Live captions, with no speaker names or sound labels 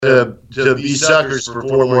to be suckers for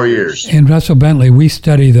 4 more years. And Russell Bentley, we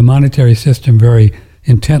study the monetary system very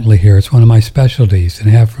intently here. It's one of my specialties and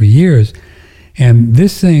have for years. And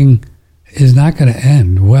this thing is not going to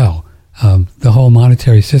end well. The whole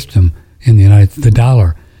monetary system in the United States, the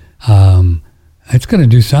dollar, it's going to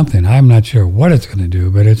do something. I'm not sure what it's going to do,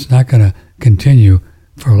 but it's not going to continue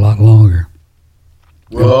for a lot longer.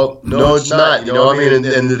 Well, no, it's not. I mean,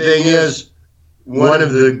 and the thing is, one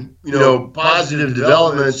of the, positive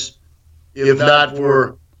developments, if not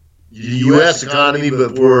for the U.S. economy,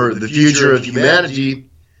 but for the future of humanity,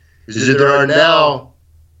 is that there are now,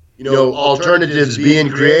 alternatives being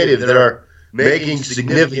created that are making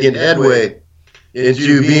significant headway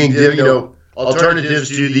into being, alternatives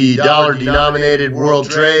to the dollar-denominated world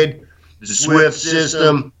trade, the SWIFT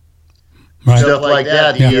system, right. Stuff like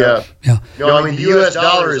that. The U.S.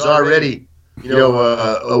 dollar is already,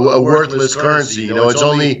 a worthless currency. It's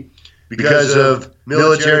only because of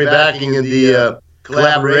military backing and the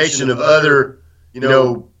collaboration of other,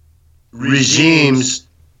 regimes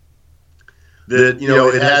that,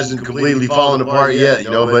 it hasn't completely fallen apart yet,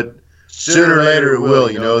 but sooner or later it will.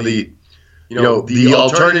 The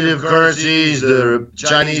alternative currencies, the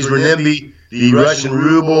Chinese renminbi, the Russian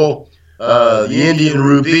ruble, the Indian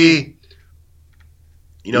rupee,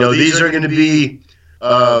 these are going to be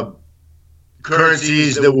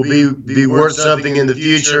currencies that will be worth something in the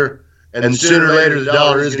future, and sooner or later the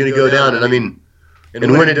dollar is going to go down. And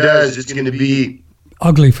and when it does, it's going to be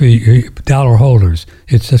ugly for your dollar holders.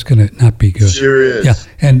 It's just going to not be good. Sure is. Yeah,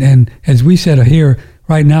 and as we said here,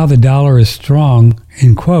 right now the dollar is strong,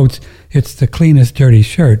 in quotes. It's the cleanest dirty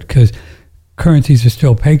shirt because currencies are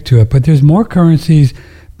still pegged to it, but there's more currencies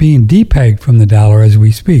being depegged from the dollar as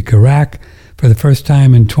we speak. Iraq, for the first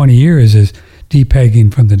time in 20 years, is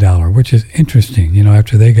depegging from the dollar, which is interesting,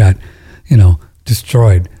 after they got,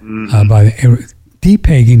 destroyed by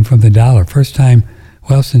depegging from the dollar. First time,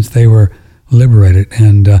 since they were liberated.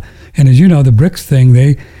 And as you know, the BRICS thing,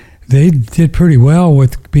 they did pretty well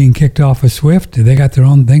with being kicked off of SWIFT. They got their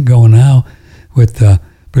own thing going now with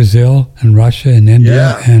Brazil and Russia and India.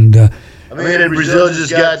 Yeah. And and Brazil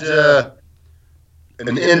just got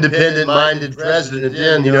an independent-minded president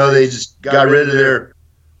in. They just got rid of their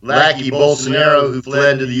lackey Bolsonaro, who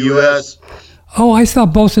fled to the U.S. Oh, I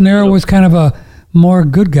thought Bolsonaro was kind of a more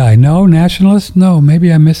good guy. No, nationalist? No,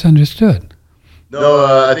 maybe I misunderstood. No,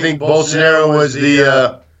 I think Bolsonaro was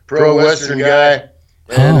the pro-Western guy,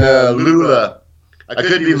 and Lula. I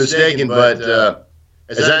could be mistaken, but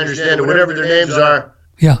as I understand it, whatever their names are,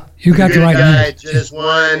 yeah, you got the right name. Just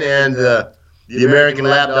won, and the American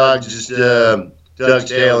lapdog just dug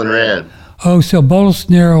tail and ran. Oh, so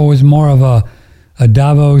Bolsonaro was more of a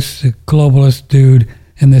Davos globalist dude,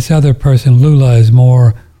 and this other person, Lula, is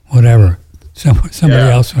more whatever, somebody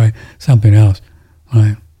else, right? Something else,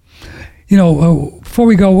 right? Before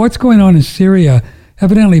we go, what's going on in Syria?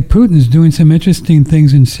 Evidently, Putin's doing some interesting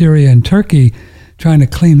things in Syria and Turkey, trying to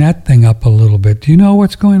clean that thing up a little bit. Do you know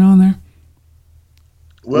what's going on there?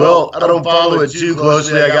 Well, I don't follow it too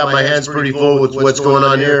closely. I got my hands pretty full with what's going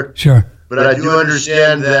on here. Sure. But I do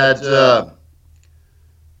understand that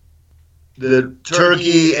the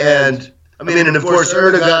Turkey and of course,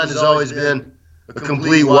 Erdogan has always been a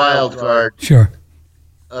complete wild card. Sure.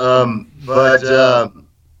 But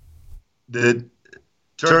the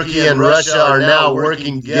Turkey and Russia are now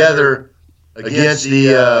working together against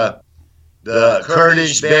the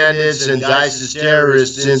Kurdish bandits and ISIS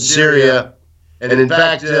terrorists in Syria. And in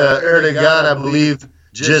fact, Erdogan, I believe,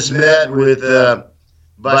 just met with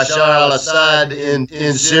Bashar al-Assad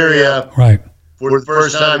in Syria, right, for the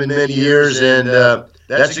first time in many years, and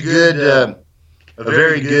that's a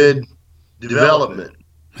very good development.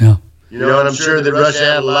 Yeah. And I'm sure that Russia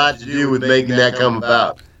had a lot to do with making that come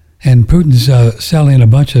about. And Putin's selling a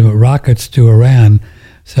bunch of rockets to Iran,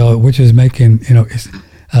 which is making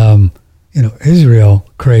Israel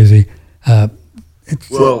crazy. Iran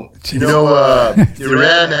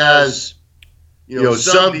has,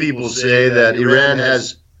 some people say that Iran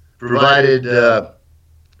has provided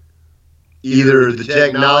either the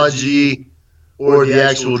technology or the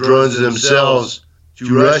actual drones themselves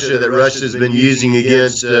to Russia that Russia has been using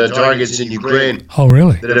against targets in Ukraine. Oh,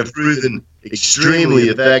 really? That have proven extremely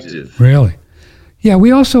effective. Really? Yeah, we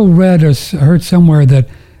also read or heard somewhere that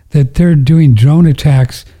they're doing drone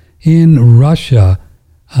attacks in Russia.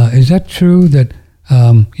 Is that true that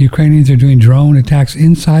Ukrainians are doing drone attacks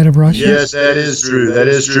inside of Russia? Yes, that is true. That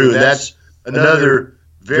is true. That's another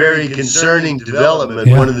very concerning development.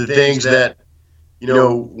 Yeah. One of the things that,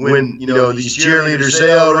 when, these cheerleaders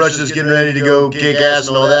say, oh, Russia's getting ready to go kick ass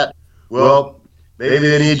and all that. Well, maybe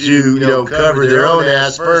they need to, cover their own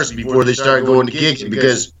ass first before they start going to kick it.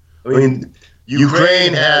 Because,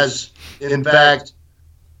 Ukraine has, in fact,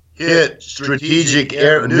 hit strategic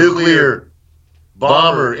nuclear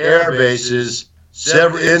bomber air bases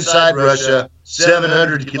several inside Russia,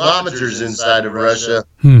 700 kilometers inside of Russia,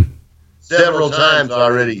 several times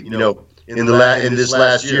already, in this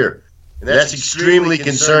last year. And that's extremely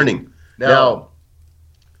concerning. Now,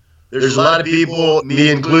 there's a lot of people,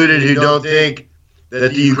 me included, who don't think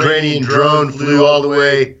that the Ukrainian drone flew all the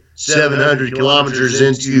way 700 kilometers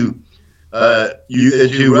into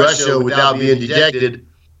Russia without being detected.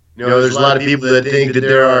 There's a lot of people that think that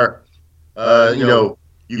there are,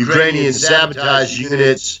 Ukrainian sabotage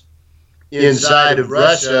units inside of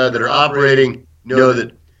Russia that are operating,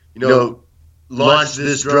 that launched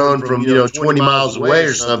this drone from 20 miles away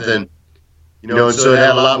or something, and so it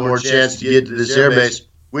had a lot more chance to get to this airbase,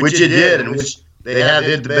 which it did, and which they have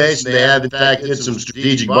hit the base, and they have in fact hit some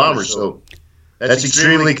strategic bombers. So that's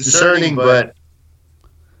extremely concerning. But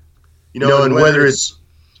and whether it's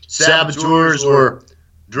saboteurs or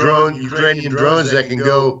Ukrainian drones that can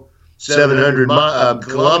go 700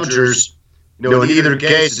 kilometers, in either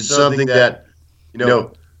case, it's something that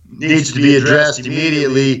needs to be addressed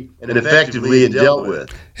immediately and effectively and dealt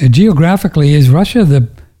with. Geographically, is Russia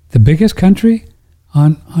the biggest country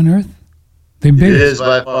on Earth? The biggest? It is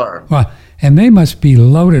by far. Well, and they must be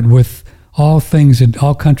loaded with all things that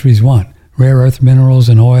all countries want: rare earth minerals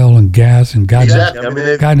and oil and gas and God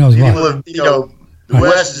knows what. The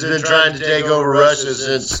West has been trying to take over Russia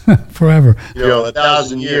since forever.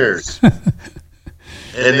 1,000 years, and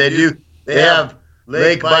they have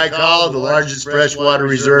Lake Baikal, the largest freshwater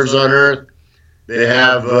reserves on Earth. They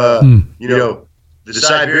have, the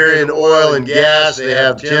Siberian oil and gas. They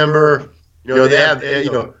have timber.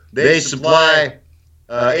 They supply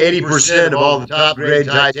 80% of all the top-grade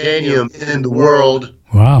titanium in the world.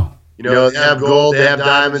 Wow. They have gold. They have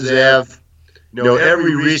diamonds. They have,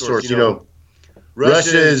 every resource.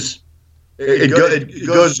 Russia it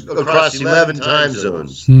goes across 11 time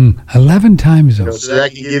zones. 11 time zones. So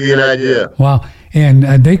that can give you an idea. Wow. And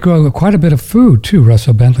they grow quite a bit of food, too,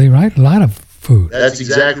 Russell Bentley, right? A lot of food. That's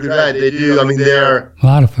exactly right. They do. They are a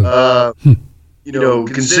lot of food.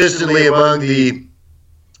 Consistently among the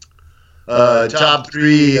top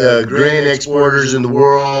 3 grain exporters in the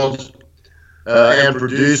world and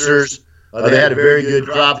producers. They had a very good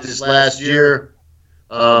crop this last year.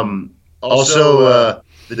 Also,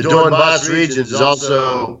 the Donbass region is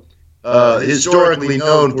also historically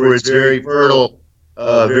known for its very fertile,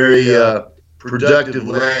 very productive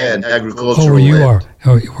land, agricultural land.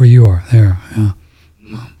 Where you are, there. Yeah.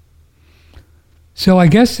 So I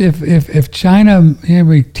guess if China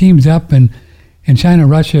teams up and China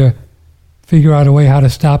and Russia figure out a way how to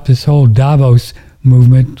stop this whole Davos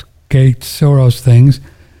movement, Gates, Soros things,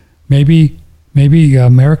 maybe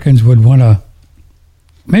Americans would want to.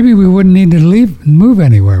 Maybe we wouldn't need to move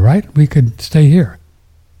anywhere, right? We could stay here.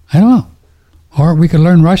 I don't know. Or we could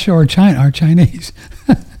learn Russia or Chinese.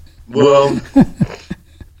 Well,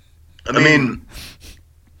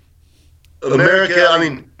 America,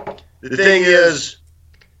 the thing is,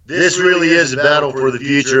 this really is a battle for the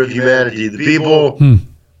future of humanity. The people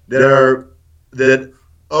that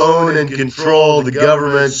own and control the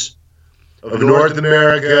governments of North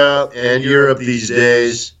America and Europe these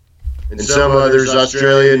days, and some others,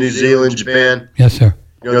 Australia, New Zealand, Japan. Yes, sir.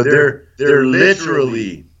 They're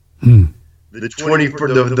literally the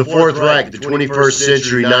Fourth Reich, the 21st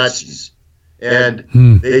century Nazis. And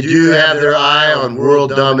they do have their eye on world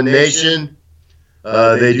domination.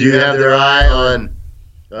 They do have their eye on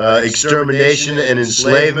extermination and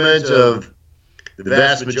enslavement of the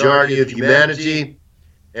vast majority of humanity.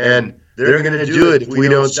 And they're going to do it if we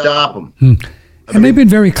don't stop them. And they've been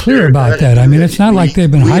very clear about that. It's not like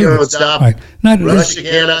they've been hiding. We don't stop. Right. Russia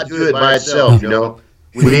cannot do it by itself,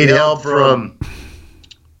 We need help from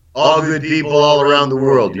all good people all around the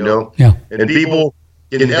world, Yeah. And people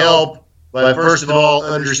can help by, first of all,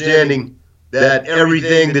 understanding that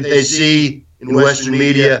everything that they see in Western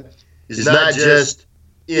media is not just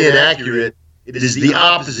inaccurate, it is the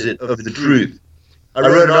opposite of the truth. I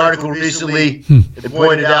wrote an article recently and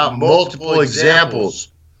pointed out multiple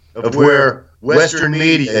examples of where Western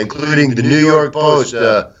media, including the New York Post,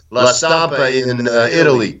 La Stampa in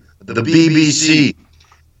Italy, the BBC,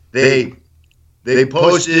 they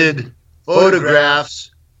posted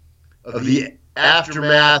photographs of the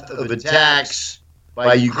aftermath of attacks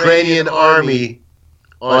by Ukrainian army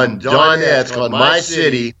on Donetsk, on my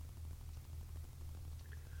city,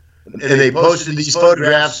 and they posted these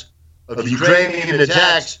photographs of Ukrainian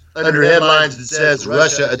attacks under headlines that says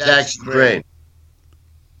Russia attacks Ukraine.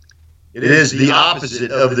 it is the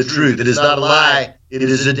opposite of the truth. It is not a lie. It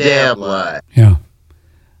is a damn lie. Yeah.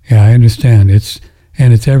 Yeah, I understand. It's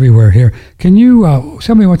everywhere here. Can you,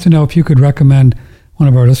 somebody wants to know if you could recommend one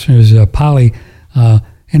of our listeners, Polly,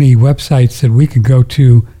 any websites that we could go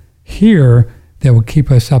to here that will keep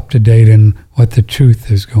us up to date in what the truth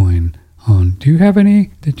is going on. Do you have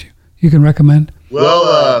any that you can recommend?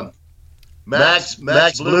 Well, Max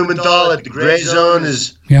Blumenthal at the Gray Zone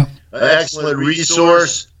is an excellent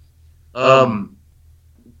resource.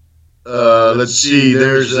 Let's see.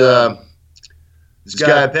 There's this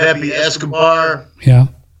guy Pepe Escobar. Yeah,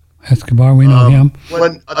 Escobar. We know him.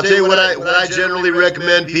 I'll tell you what I generally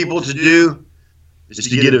recommend people to do is to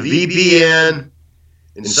get a VPN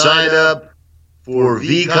and sign up for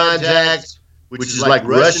vContact, which is like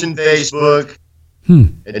Russian Facebook,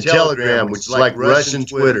 and Telegram, which is like Russian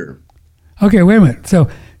Twitter. Okay, wait a minute. So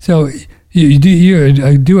you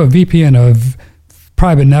do a VPN of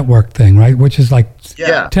private network thing, right? Which is like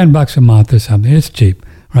 $10 a month or something. It's cheap,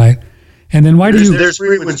 right? And then there's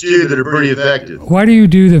free ones too that are pretty effective. Why do you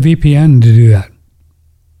do the VPN to do that?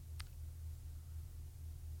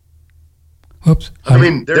 Whoops. I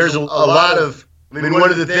mean, there's a lot of. I mean,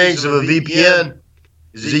 one of the things of a VPN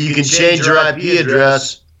is that you can change your IP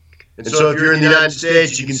address, and so if you're in the United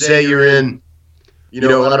States, you can say you're in,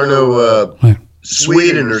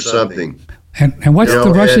 Sweden or something. And what's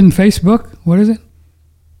the Russian Facebook? What is it?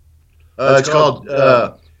 It's called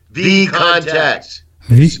vContact.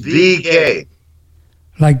 It's VK.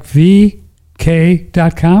 Like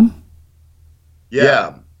VK.com?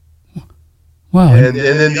 Yeah. Wow. And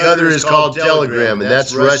then the other is called Telegram, and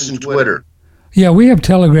that's Russian Twitter. Yeah, we have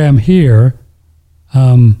Telegram here.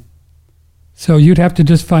 So you'd have to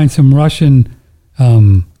just find some Russian,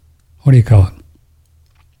 what do you call it?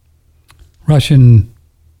 Russian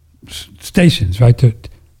stations, right, to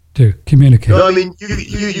communicate. No, I mean,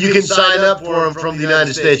 you can sign up for them from the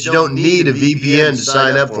United States. You don't need a VPN to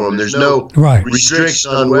sign up for them. There's no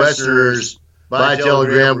restriction on Westerners by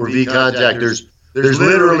Telegram or vContact. There's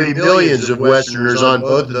literally millions of Westerners on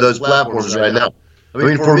both of those platforms right now. I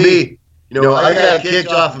mean, for me, I got kicked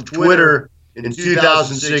off of Twitter in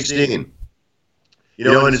 2016.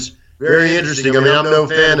 And it's very interesting. I mean, I'm no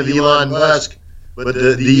fan of Elon Musk, but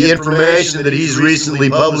the information that he's recently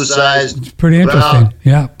publicized, it's pretty interesting.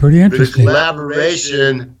 Yeah, pretty interesting. The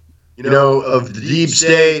collaboration, of the deep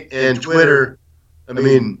state and Twitter. I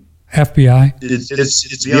mean, FBI.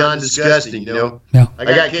 It's beyond disgusting. Yeah. I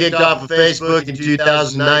got kicked off of Facebook in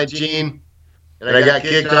 2019, and I got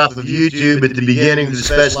kicked off of YouTube at the beginning of the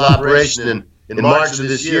special operation in March of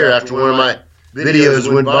this year after one of my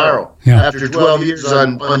videos went viral. Yeah. After 12 years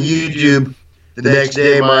on YouTube, the next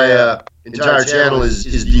day my entire channel is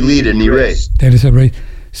deleted and erased. That is erased.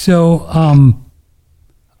 So,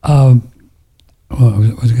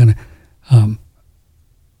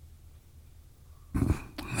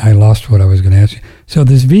 I lost what I was going to ask you. So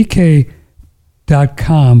this VK.com,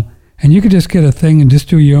 and you could just get a thing and just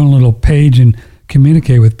do your own little page and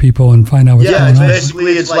communicate with people and find out what's going on. Yeah,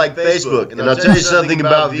 basically it's like Facebook. And I'll tell you something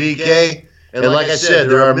about VK. And like I said,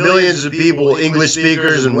 there are millions of people, English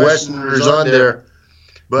speakers and Westerners on there.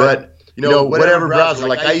 But, whatever browser,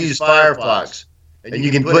 like I use Firefox. And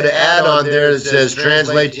you can put an ad on there that says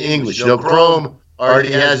translate to English. Chrome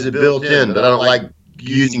already has it built in, but I don't like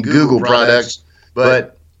using Google products.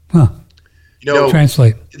 But,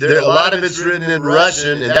 translate. A lot of it's written in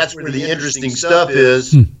Russian, and that's where the interesting stuff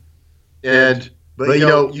is. But you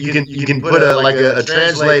can put a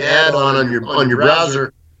translate ad on your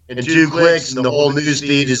browser, and 2 clicks, and the whole news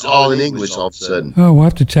feed is all in English all of a sudden. Oh, we'll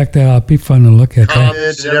have to check that out. It'd be fun to look at.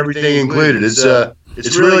 Comments and everything included. It's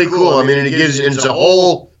really cool. I mean, it's a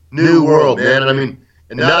whole new world, man. I mean,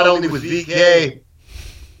 and not only with VK.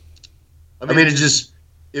 I mean,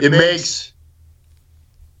 it makes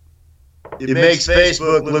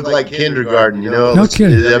Facebook look like kindergarten. No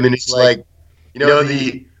kidding. I mean, it's like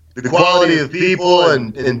the quality of people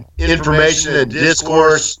and information and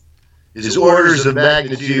discourse is orders of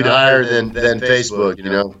magnitude higher than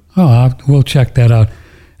Facebook. Oh, we'll check that out.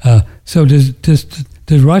 So does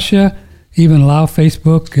Russia even allow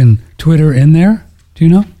Facebook and Twitter in there? Do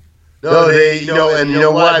you know? No, they and you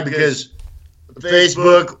know why? Because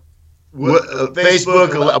Russia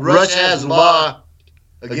has a law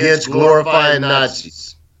against glorifying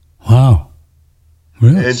Nazis. Wow,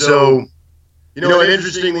 really? And so, and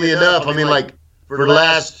interestingly enough, I mean, like for the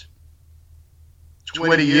last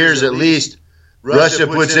 20 years at least, Russia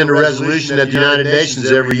puts in a resolution at the United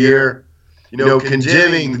Nations every year,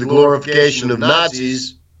 condemning the glorification of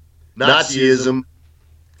Nazism,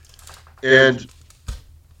 and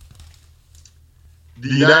the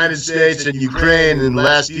United States and Ukraine in the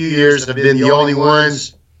last few years have been the only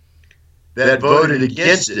ones that voted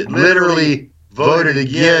against it, literally voted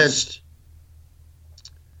against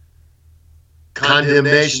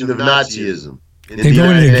condemnation of Nazism in the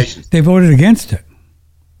United Nations. They voted against it.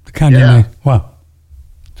 The condemnation. Yeah. Wow.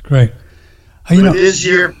 It's great. But this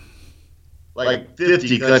year, like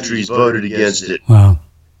 50 countries voted against it. Wow.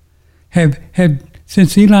 Have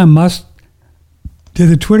since Elon Musk did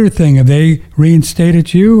the Twitter thing, have they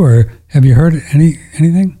reinstated you, or have you heard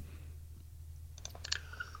anything?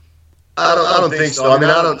 I don't think so. I mean,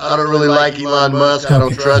 I don't really like Elon Musk. I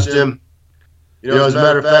don't trust him. You know, as a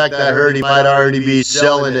matter of fact, I heard he might already be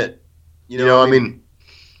selling it. You know, I mean,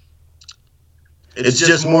 it's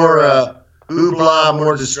just more hoopla,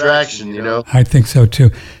 more distraction. You know. I think so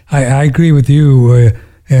too. I agree with you. You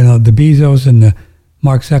know, the Bezos and the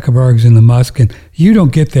Mark Zuckerbergs and the Musk, and you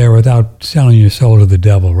don't get there without selling your soul to the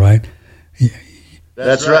devil, right?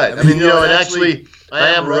 That's right. I mean, you know, and actually, I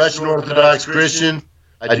am a Russian Orthodox Christian.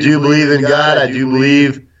 I do believe in God. I do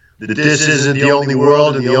believe that this isn't the only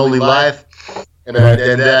world and the only life, and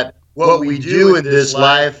that what we do in this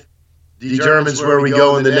life determines where we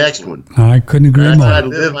go in the next one. I couldn't agree more. I try to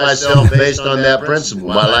live myself based on that principle,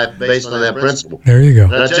 my life based on that principle. There you go.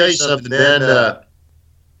 And I'll tell you something, man.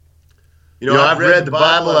 You know, I've read the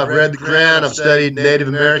Bible, I've read the Quran, I've studied Native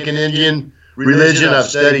American Indian religion, I've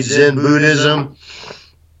studied Zen Buddhism.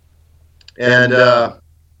 And,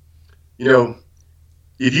 you know,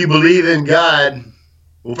 if you believe in God,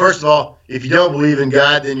 well, first of all, if you don't believe in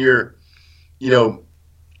God, then you're, you know,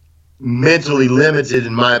 mentally limited,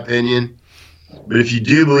 in my opinion. But if you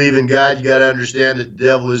do believe in God, you got to understand that the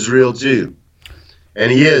devil is real too.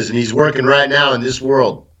 And he is, and he's working right now in this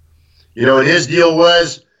world. You know, and his deal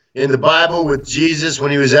was, in the Bible with Jesus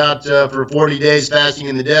when he was out for 40 days fasting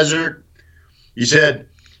in the desert, he said,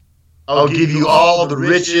 I'll give you all the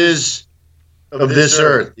riches of this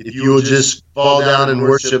earth if you will just fall down and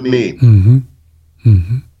worship me. Mm-hmm.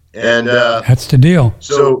 Mm-hmm. And that's the deal.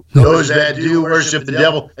 So those that do worship the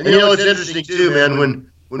devil, and you know, it's interesting too, man,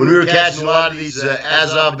 when we were catching a lot of these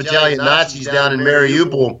Azov battalion Nazis down in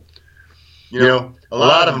Mariupol, you know, a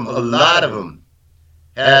lot of them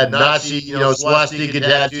had Nazi, you know, swastika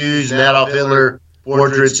tattoos and Adolf Hitler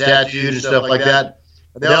portraits tattooed and stuff like that.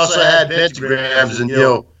 And they also had pentagrams and, you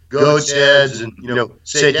know, goat's heads and, you know,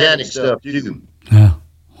 satanic stuff too. Yeah,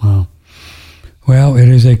 wow. Well, it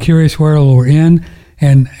is a curious world we're in,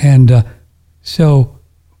 and so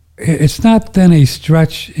it's not then a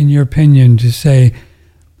stretch, in your opinion, to say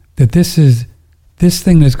that this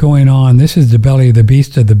thing that's going on, this is the belly of the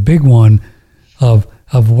beast, of the big one of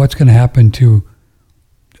what's going to happen to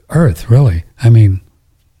Earth, really. I mean,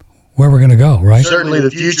 where we're going to go, right? Certainly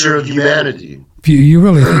the future of humanity. You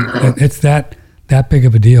really think that it's that big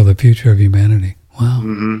of a deal, the future of humanity? Wow.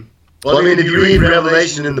 Mm-hmm. Well, I mean, if you read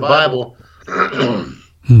Revelation in the Bible,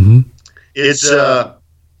 mm-hmm. it's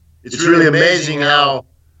really amazing how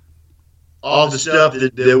all the stuff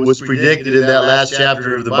that was predicted in that last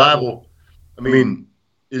chapter of the Bible, I mean,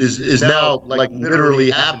 is now like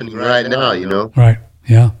literally happening right now, you know? Right.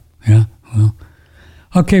 Yeah. Well.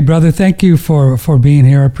 Okay, brother. Thank you for being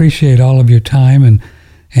here. I appreciate all of your time,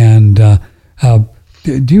 and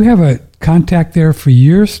do you have a contact there for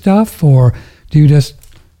your stuff, or do you just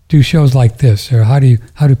do shows like this, or how do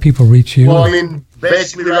people reach you? Well, I mean,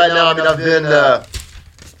 basically right now, I mean, I've been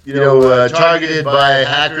targeted by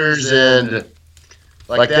hackers and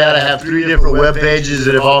like that. I have 3 different web pages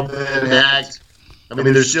that have all been hacked. I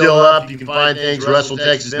mean, they're still up. You can find things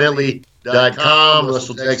RussellTexasBentley.com,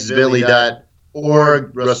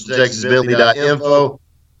 RussellTexasBentley.org, RussellTexasBentley.info.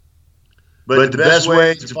 But the best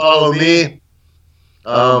way to follow me, you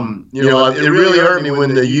know, it really hurt me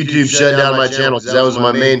when the YouTube shut down my channel because that was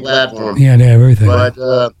my main platform. Yeah, everything. But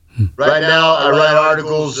right now, I write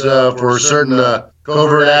articles for a certain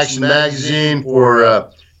Covert Action magazine, for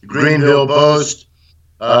Greenville Post.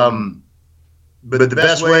 But the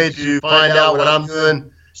best way to find out what I'm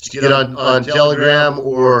doing is to get on Telegram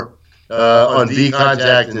or on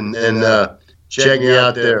VKontakte and check me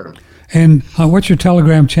out there. And what's your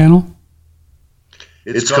Telegram channel?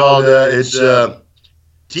 It's called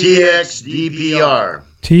TXDPR.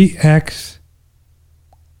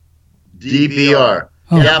 DPR.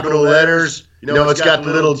 Oh. Capital letters. You know, it's got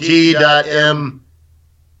the little T.me/and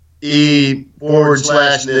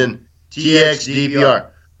then TXDPR.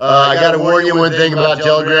 I got to warn you one thing about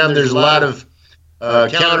Telegram. There's a lot of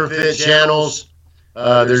counterfeit channels.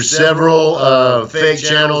 There's several fake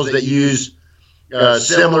channels that use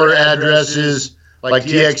similar addresses like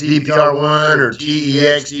TXDPR1 or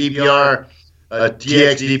TEXDPR,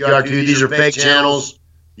 TXDPR2. These are fake channels.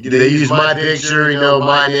 they use my picture,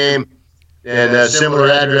 my name, and similar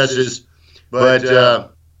addresses. But I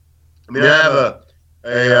have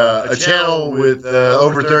a channel with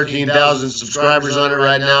over 13,000 subscribers on it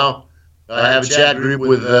right now. I have a chat group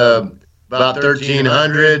with about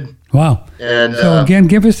 1,300. Wow! And so again,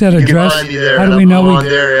 give us that address. How do we know I'm on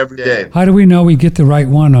there every day? How do we know we get the right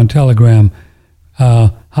one on Telegram?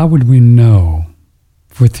 How would we know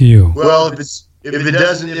with you? Well, if it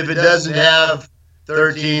doesn't have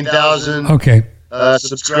 13,000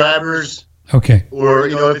 subscribers, okay, or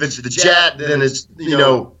if it's the chat, then it's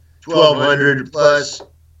 1,200 plus.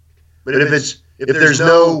 But if there's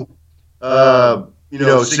no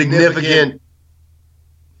significant,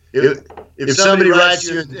 if somebody writes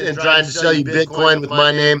you and trying to sell you Bitcoin with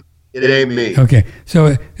my name, it ain't me. Okay,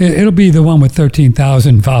 so it'll be the one with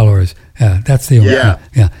 13,000 followers. That's the only one.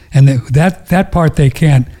 Yeah, and that part they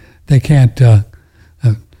can't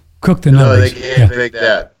cook the numbers. No, they can't fake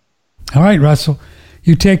that. All right, Russell,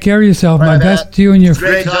 you take care of yourself. My best to you and your.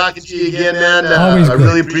 Great talking to you again, man. Always good. I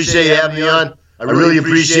really appreciate you having me on. I really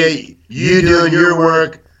appreciate you doing your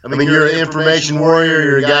work. I mean, you're an information warrior.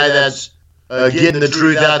 You're a guy that's getting the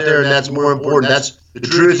truth out there, and that's more important. The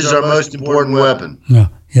truth is our most important weapon. Yeah.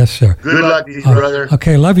 Yes, sir. Good luck to you, brother.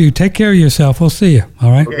 Okay, love you. Take care of yourself. We'll see you.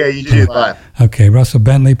 All right? Okay, you too. Bye. Okay, Russell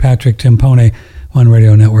Bentley, Patrick Timpone,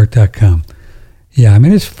 OneRadioNetwork.com. Yeah, I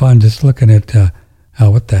mean, it's fun just looking at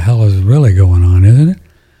what the hell is really going on, isn't it?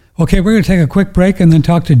 Okay, we're going to take a quick break and then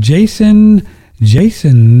talk to Jason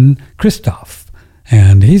Christoph.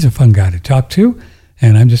 And he's a fun guy to talk to.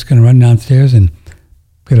 And I'm just going to run downstairs and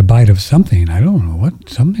get a bite of something. I don't know what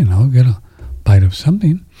something. I'll get a bite of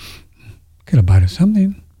something.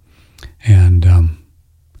 And,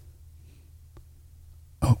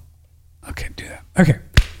 okay, do that. Okay,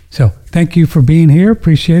 so thank you for being here.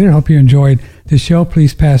 Appreciate it. Hope you enjoyed the show.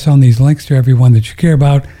 Please pass on these links to everyone that you care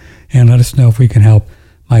about and let us know if we can help.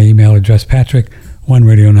 My email address, Patrick,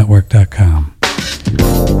 OneRadioNetwork.com.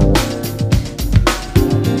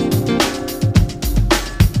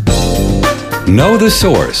 Know the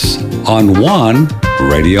Source on One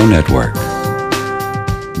Radio Network.